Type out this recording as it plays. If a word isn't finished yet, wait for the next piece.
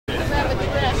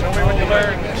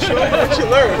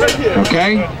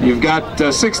Okay, you've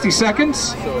got 60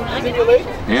 seconds.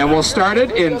 And we'll start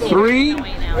it in 3,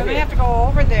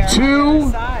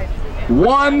 2,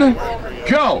 1,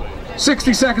 go.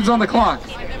 60 seconds on the clock.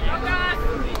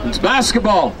 It's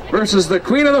basketball versus the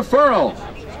Queen of the Furrow.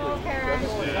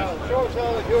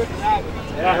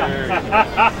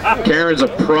 Karen's a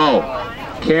pro.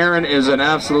 Karen is an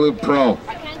absolute pro.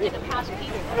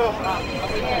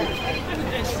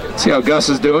 See how Gus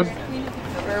is doing?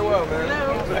 Very well, man.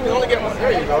 I can only get one.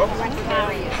 There you go.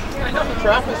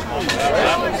 Trap and squeeze.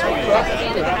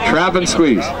 Trap and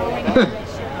squeeze.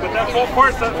 Full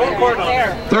court on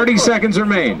there. 30 seconds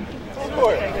remain.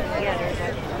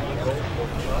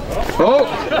 Oh,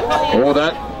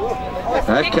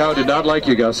 that cow did not like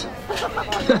you, Gus.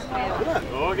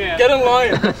 Get in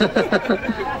line.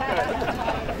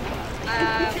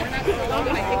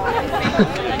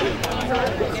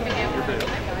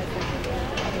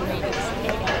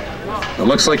 It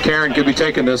looks like Karen could be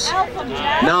taking this.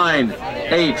 9,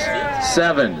 8,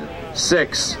 7,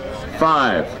 6,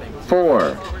 5,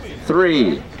 4,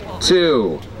 3,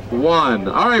 2, 1.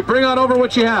 All right, bring on over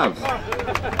what you have.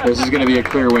 This is going to be a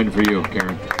clear win for you,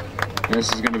 Karen.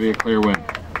 This is going to be a clear win.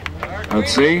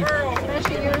 Let's see.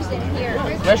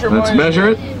 Let's measure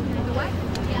it.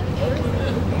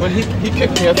 When he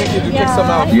kicked me, I think he kicked some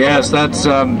out. Yes, that's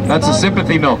a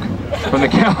sympathy milk from the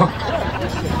cow.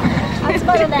 That's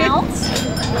about an ounce.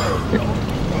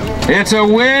 It's a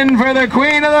win for the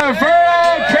Queen of the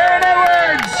Furrow, Karen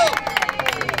Edwards!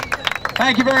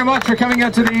 Thank you very much for coming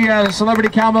out to the Celebrity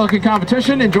Cow Milking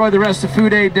Competition. Enjoy the rest of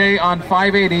Food Aid Day on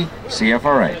 580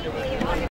 CFRA.